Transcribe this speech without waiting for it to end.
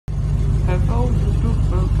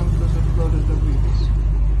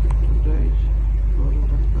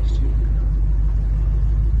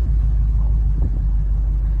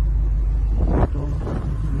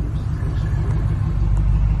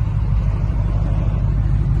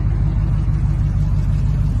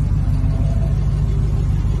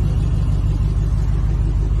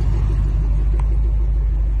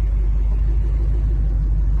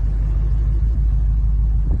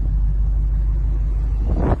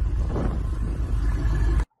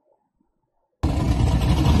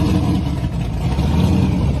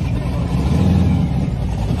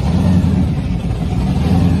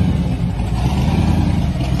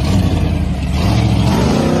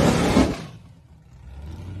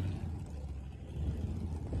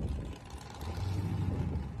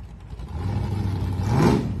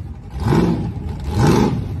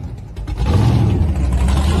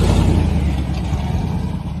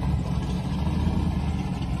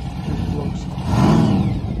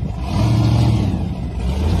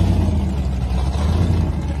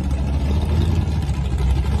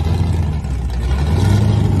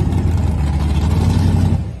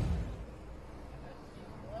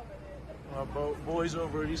Boys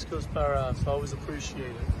over at East Coast Powerhouse, always appreciate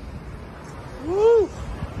it. Woo!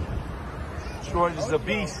 Troy is a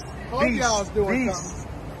beast. Beast.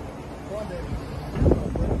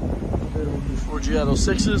 Forgiato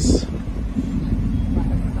 6s,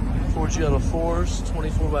 Forgiato 4s,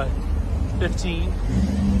 24 by 15,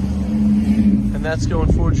 and that's going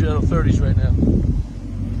Forgiato 30s right now.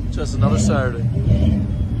 Just another Saturday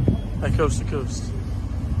at Coast to Coast.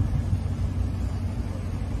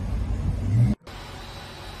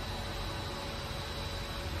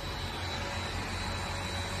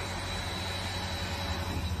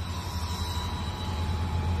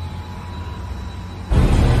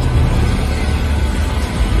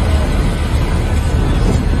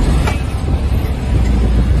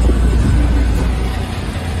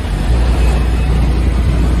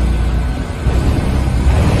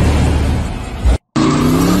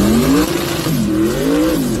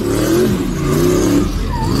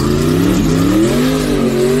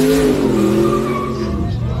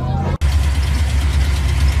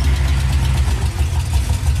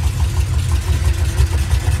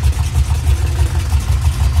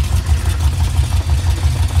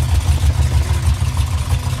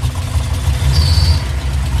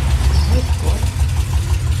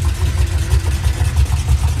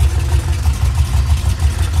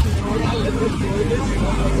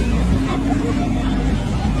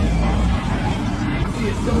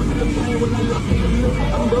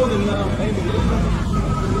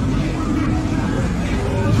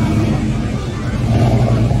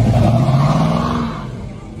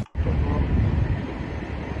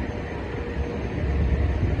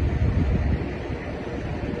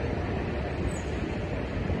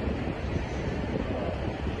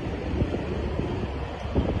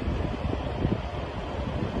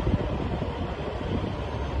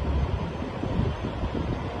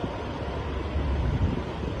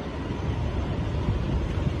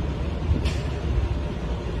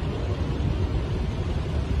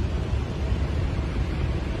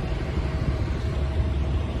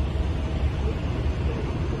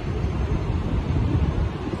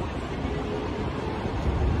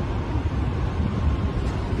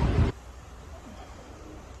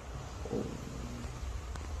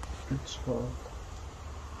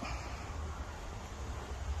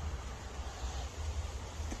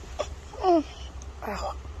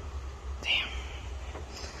 Oh, damn.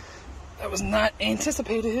 That was not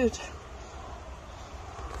anticipated.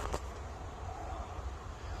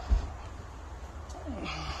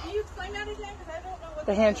 Can you explain that again? Because I don't know what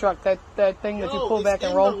the hand truck, that thing that you pull back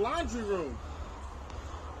and roll. It's in the laundry room.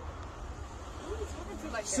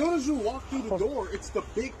 As soon as you walk through the door, it's the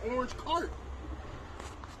big orange cart.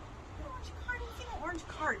 Orange cart? I see an orange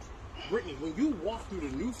cart. Brittany, when you walk through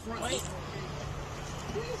the new front door, Do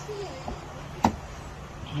you see it?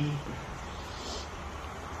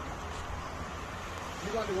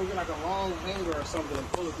 you got to go get like a long hanger or something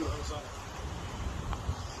and pull it through the other side.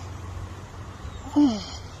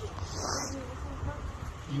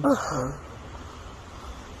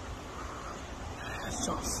 That's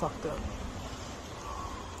so fucked up.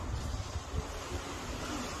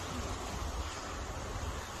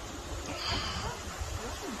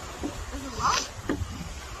 Is it locked?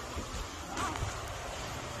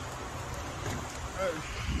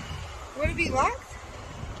 Would it be locked?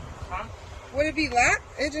 Huh? Would it be locked?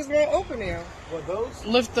 It just won't open now. What, those?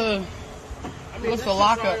 Lift the Lift the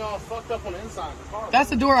lock up. all fucked up on the inside of the car. That's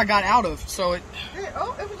the door I got out of, so it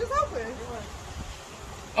Oh, it was just open.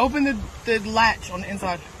 open the latch on the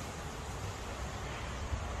inside.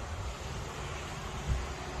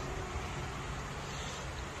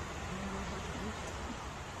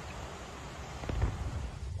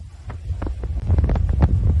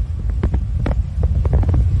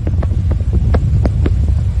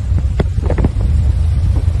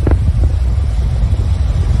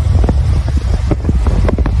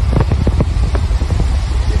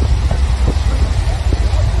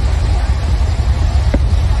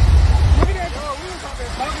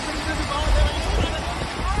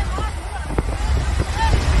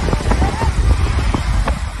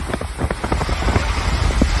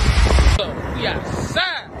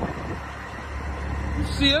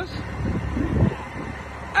 See us?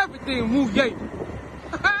 Everything move gate.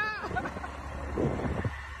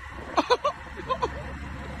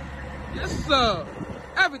 Yes, sir.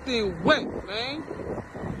 Everything wet, man.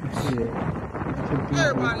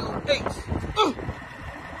 Everybody on dates.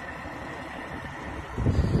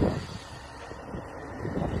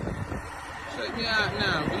 Check me out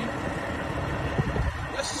now, B.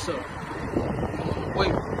 Yes, sir.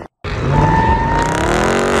 Wait.